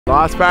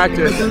Last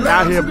practice,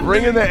 out here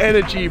bringing the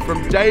energy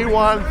from day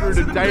 1 through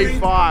to day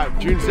 5.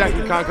 June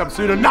 2nd can't come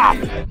soon enough.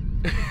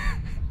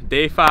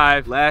 Day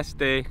 5, last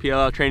day,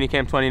 PLL training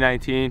camp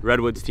 2019.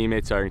 Redwood's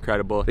teammates are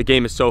incredible. The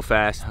game is so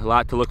fast, a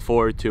lot to look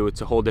forward to. It's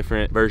a whole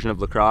different version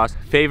of lacrosse.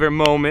 Favorite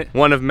moment,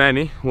 one of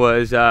many,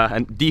 was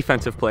a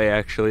defensive play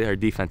actually. Our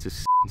defense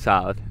is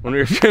solid. When we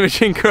were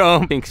scrimmaging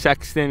Chrome, I think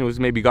Sexton was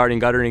maybe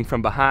guttering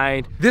from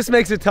behind. This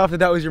makes it tough that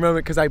that was your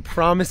moment because I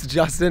promised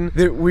Justin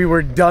that we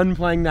were done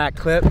playing that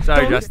clip.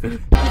 Sorry, Justin.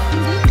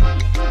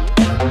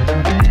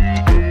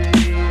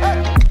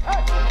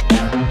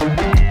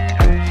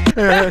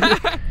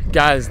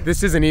 Guys,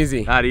 this isn't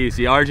easy. Not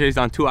easy. RJ's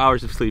on 2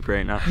 hours of sleep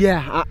right now.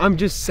 Yeah, I'm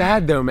just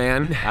sad though,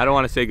 man. I don't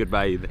want to say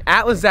goodbye either.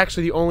 Atlas is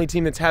actually the only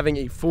team that's having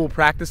a full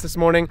practice this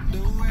morning.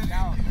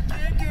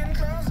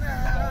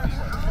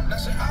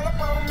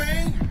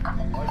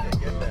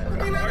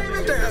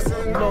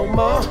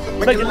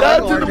 Making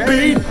love to the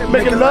beat,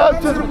 making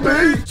love to the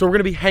beat. So we're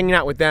gonna be hanging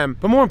out with them,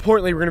 but more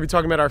importantly, we're gonna be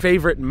talking about our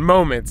favorite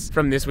moments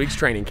from this week's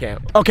training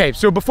camp. Okay,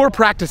 so before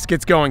practice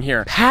gets going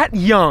here, Pat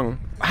Young,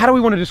 how do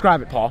we want to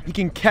describe it, Paul? He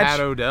can catch Pat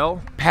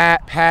Odell.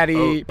 Patty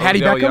Odell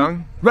Beckham.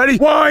 Young. Ready?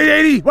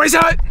 180. What is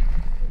that?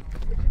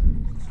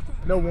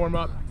 No warm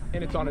up,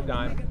 and it's on a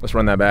dime. Let's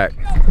run that back.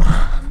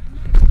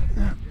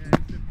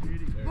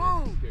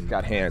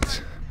 Got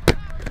hands.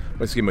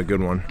 Let's give him a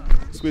good one.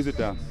 Squeeze it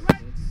down.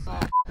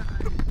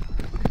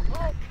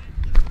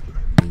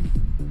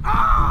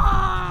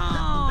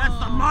 That's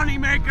the money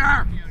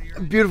maker.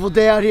 Beautiful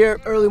day out here,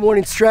 early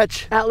morning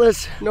stretch.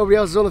 Atlas, nobody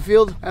else is on the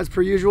field, as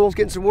per usual.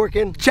 Getting some work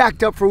in.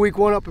 Jacked up for week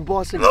 1 up in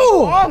Boston.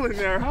 Ooh, all in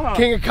there, huh?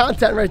 King of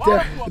content right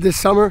there. This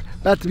summer,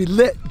 about to be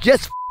lit.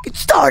 Just f***ing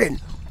starting.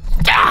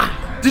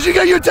 Ah! Did you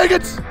get your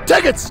tickets?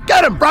 Tickets,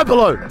 get them, right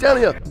below.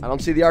 Telling you. I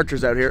don't see the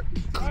Archers out here.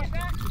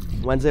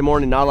 Wednesday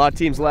morning, not a lot of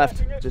teams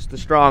left, just the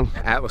strong.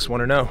 Atlas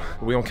want to know.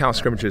 We don't count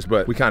scrimmages,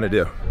 but we kind of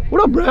do.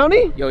 What up,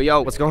 Brownie?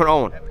 Yo, what's going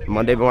on?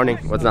 Monday morning?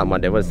 What's not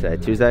Monday? What's today?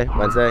 Tuesday?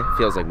 Wednesday?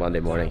 Feels like Monday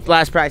morning.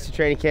 Last practice of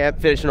training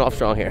camp, finishing off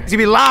strong here. It's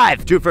gonna be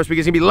live. June 1st week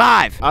is gonna be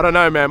live. I don't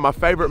know, man. My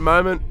favorite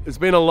moment, it's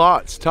been a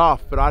lot. It's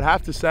tough, but I'd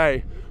have to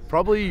say,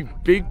 probably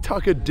Big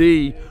Tucker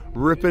D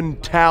ripping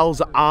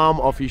Tal's arm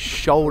off his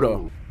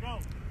shoulder.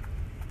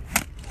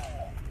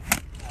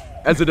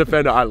 As a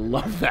defender, I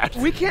love that.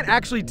 We can't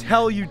actually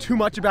tell you too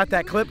much about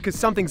that clip because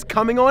something's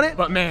coming on it,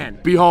 but man,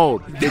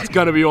 Behold, it's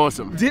gonna be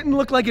awesome. didn't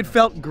look like it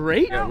felt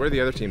great. Yeah, where are the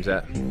other teams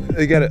at?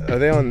 They got it. Are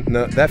they on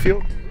that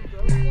field?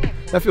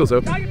 That field's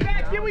open.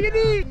 Get what you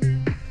need.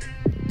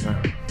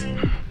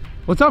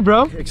 What's up,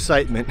 bro?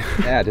 Excitement.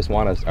 Yeah, I just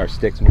want our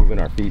sticks moving,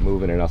 our feet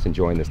moving, and us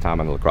enjoying this time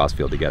on the lacrosse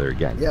field together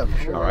again. Yeah, for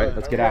sure. All right,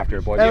 let's get after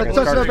it, boys. Hey, let's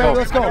touch that, baby.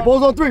 Let's go.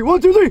 Balls on 3.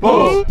 1, 2, 3.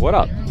 Balls. What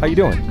up? How you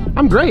doing?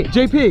 I'm great.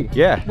 JP.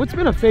 Yeah. What's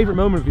been a favorite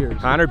moment of yours?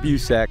 Connor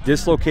Busak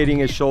dislocating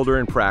his shoulder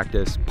in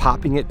practice,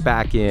 popping it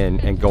back in,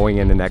 and going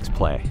in the next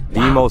play. The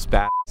most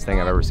badass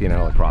thing I've ever seen on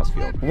a lacrosse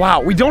field.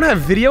 Wow, we don't have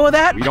video of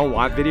that? We don't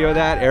want video of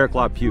that. Eric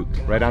Law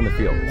puked right on the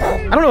field.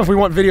 I don't know if we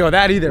want video of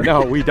that either.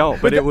 No, we don't,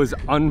 but it was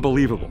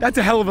unbelievable. That's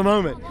a hell of a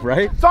moment.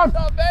 Right?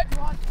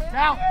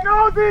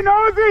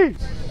 Nosy!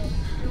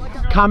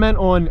 Comment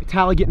on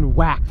Tally getting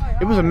whacked.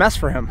 It was a mess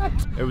for him.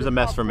 It was a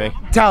mess for me.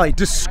 Tally,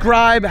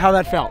 describe how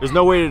that felt. There's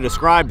no way to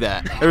describe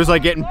that. It was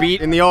like getting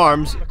beat in the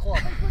arms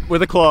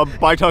with a club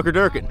by Tucker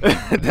Durkin.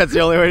 That's the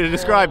only way to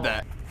describe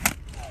that.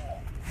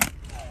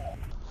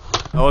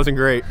 That wasn't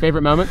great.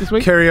 Favorite moment this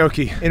week?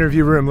 Karaoke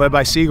interview room led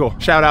by Siegel.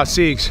 Shout out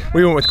Siegs.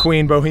 We went with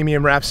Queen,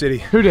 Bohemian Rhapsody.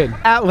 Who did?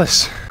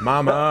 Atlas.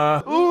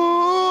 Mama.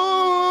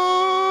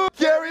 Ooh,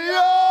 carry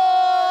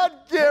on,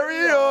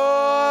 carry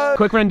on.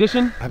 Quick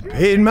rendition? I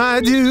paid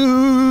my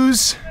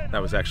dues.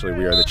 That was actually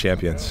We Are the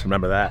Champions.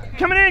 Remember that?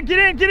 Coming in, get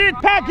in,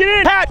 Pat, get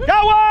in! Pat,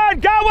 got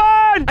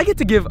one! I get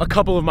to give a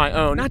couple of my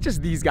own, not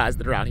just these guys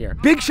that are out here.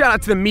 Big shout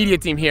out to the media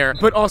team here,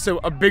 but also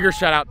a bigger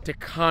shout out to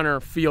Connor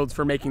Fields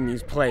for making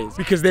these plays,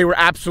 because they were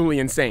absolutely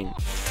insane.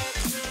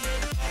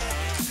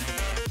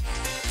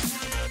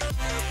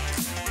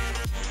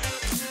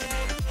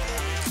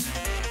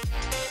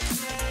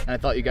 And I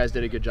thought you guys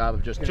did a good job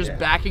of just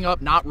backing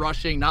up, not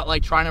rushing, not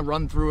like trying to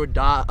run through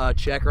a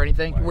check or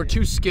anything. We're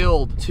too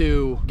skilled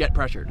to get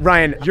pressured.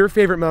 Ryan, your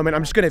favorite moment,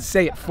 I'm just gonna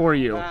say it for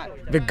you.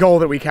 The goal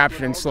that we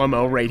captured in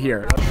slow-mo right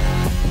here.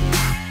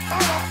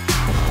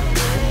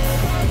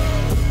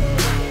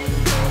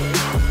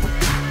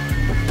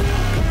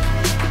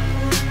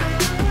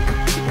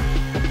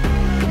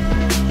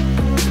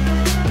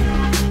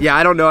 Yeah,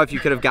 I don't know if you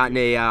could have gotten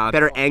a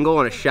better angle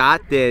on a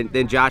shot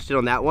than Josh did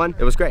on that one.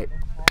 It was great.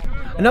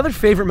 Another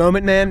favorite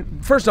moment, man,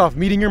 first off,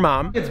 meeting your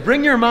mom. It's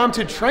bring your mom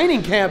to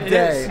training camp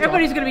day.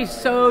 Everybody's gonna be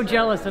so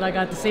jealous that I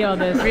got to see all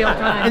this real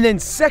time. And then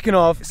second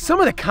off, some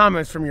of the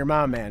comments from your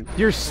mom, man.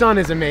 Your son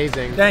is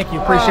amazing. Thank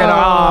you, appreciate it.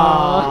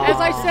 As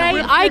I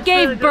say, I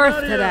gave birth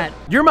to that.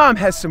 Your mom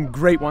has some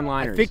great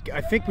one-liners. I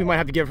think we might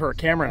have to give her a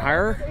camera and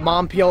hire her.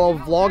 Mom PLL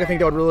vlog, I think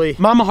that would really...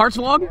 Mama Hearts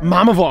vlog?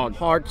 Mama vlog.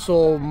 Heart,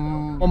 so...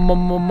 My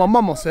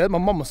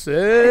mama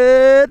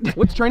said.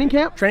 What's training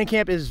camp? Training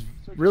camp is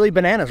really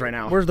bananas right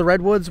now. Where's the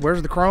Redwoods?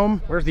 Where's the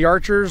Chrome? Where's the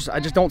Archers? I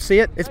just don't see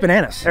it. It's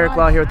bananas. Eric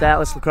Law here with the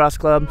Atlas Lacrosse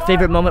Club.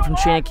 Favorite moment from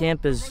training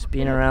camp is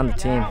being around the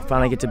team.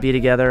 Finally get to be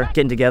together,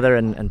 getting together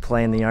and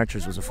playing the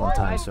Archers was a fun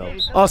time. So.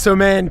 Also,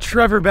 man,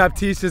 Trevor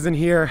Baptiste isn't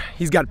here.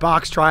 He's got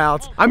box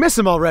tryouts. I miss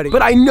him already,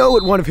 but I know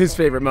what one of his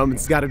favorite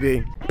moments has got to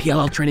be.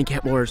 PLL Training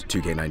Camp Wars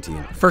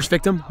 2K19. First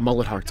victim,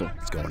 Mullet Hartzell.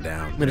 It's going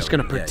down. We're just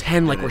gonna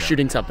pretend like we're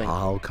shooting something.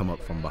 I'll come up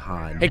from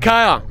behind. Hey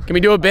Kyle, can we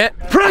do a bit?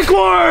 Prank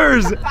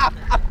Wars! Is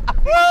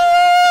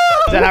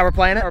that how we're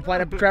playing it? We're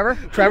playing it, Trevor?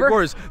 Trevor? Prank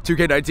Wars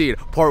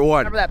 2K19, part 1.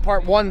 Remember that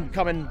part 1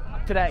 coming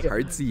today?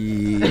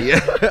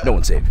 Hartsy. No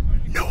one's safe.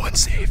 No one's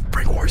safe.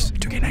 Prank Wars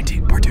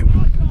 2K19, part 2.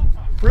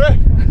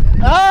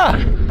 Ah!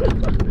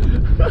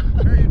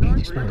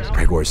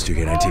 Prank Wars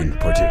 2K19,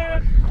 part 2.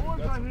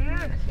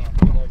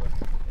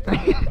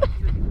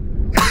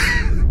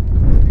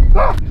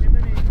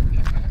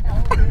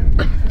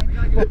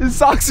 His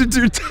socks are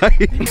too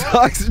tight.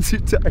 Socks are too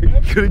tight.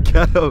 Couldn't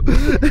get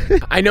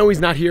him. I know he's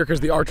not here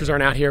because the Archers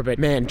aren't out here, but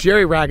man,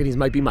 Jerry Raggedies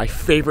might be my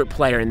favorite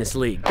player in this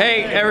league.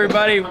 Hey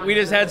everybody, we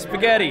just had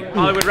spaghetti.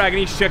 Hollywood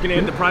Raggedies checking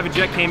in. The private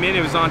jet came in,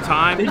 it was on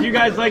time. Did you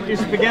guys like your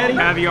spaghetti?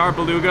 Caviar,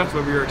 beluga, that's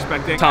what we were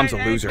expecting. Tom's a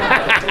loser.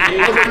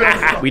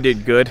 We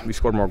did good. We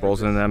scored more goals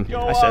than them.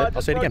 I said it.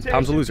 I'll say it again.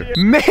 Tom's a loser.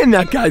 Man,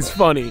 that guy's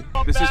funny.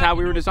 This is how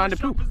we were designed to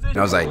poop. And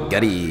I was like,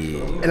 Getty.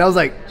 And I was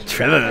like,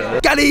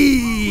 Trevor.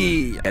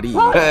 Getty. Getty.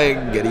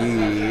 Getty.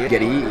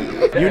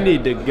 Getty. You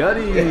need the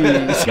gutty.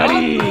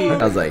 Getty.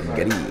 I was like,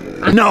 Getty.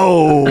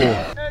 No.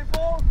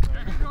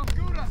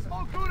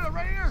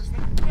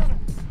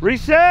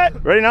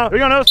 Reset. Ready now? Here we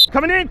go, Nose.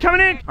 Coming in,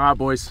 coming in. All right,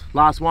 boys,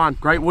 last one.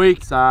 Great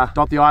week.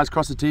 Dot the I's,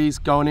 cross the T's,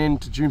 going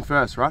into June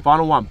 1st, right?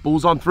 Final one.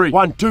 Bulls on 3.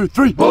 1, 2,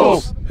 3.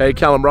 Bulls! Hey,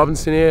 Callum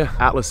Robinson here,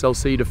 Atlas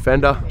LC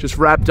defender. Just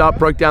wrapped up,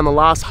 broke down the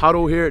last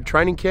huddle here at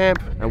training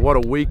camp, and what a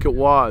week it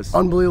was.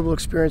 Unbelievable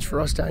experience for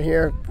us down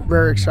here.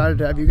 Very excited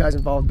to have you guys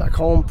involved back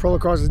home. Pro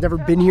Lacrosse has never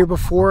been here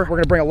before. We're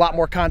gonna bring a lot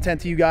more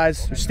content to you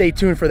guys, so stay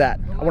tuned for that.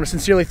 I wanna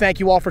sincerely thank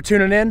you all for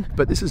tuning in.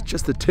 But this is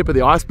just the tip of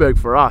the iceberg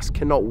for us.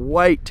 Cannot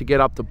wait to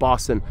get up to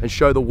Boston and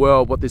show the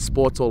world what this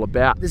sport's all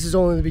about. This is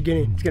only the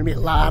beginning. It's gonna be a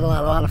lot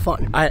of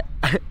fun.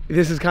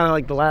 This is kind of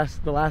like the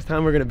last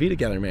time we're gonna be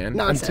together, man.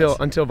 Nonsense.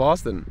 Until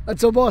Boston.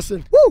 Until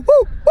Boston. Woo,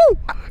 woo, woo!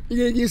 You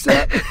getting used to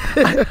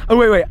that? Oh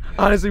wait.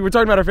 Honestly, we're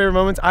talking about our favorite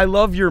moments. I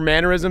love your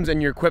mannerisms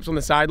and your quips on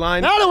the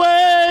sideline. Out of the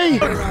way!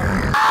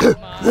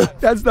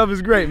 That stuff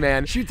is great,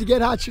 man. Shoot to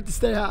get hot, shoot to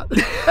stay hot.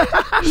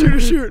 Shoot to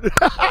shoot.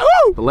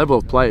 The level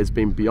of play has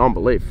been beyond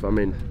belief. I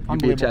mean,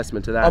 you'd be a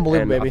testament to that.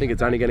 Unbelievable, and baby. I think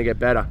it's only gonna get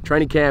better.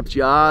 Training camp's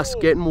just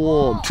getting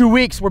warm. 2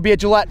 weeks, we'll be at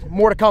Gillette.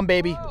 More to come,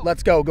 baby.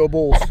 Let's go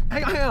Bulls.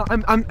 Hey,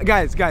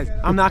 guys,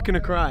 I'm not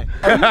gonna cry.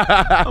 we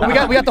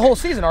got the whole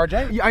season,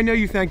 RJ. I know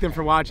you thank them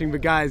for watching,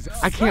 but guys,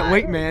 I can't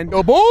wait, man.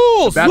 Go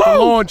Bulls! About to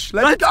launch.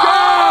 Let's go!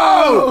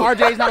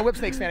 RJ's not a whip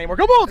snake fan anymore.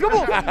 Go Bulls! Go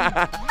Bulls!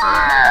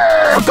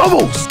 Go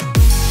Bulls!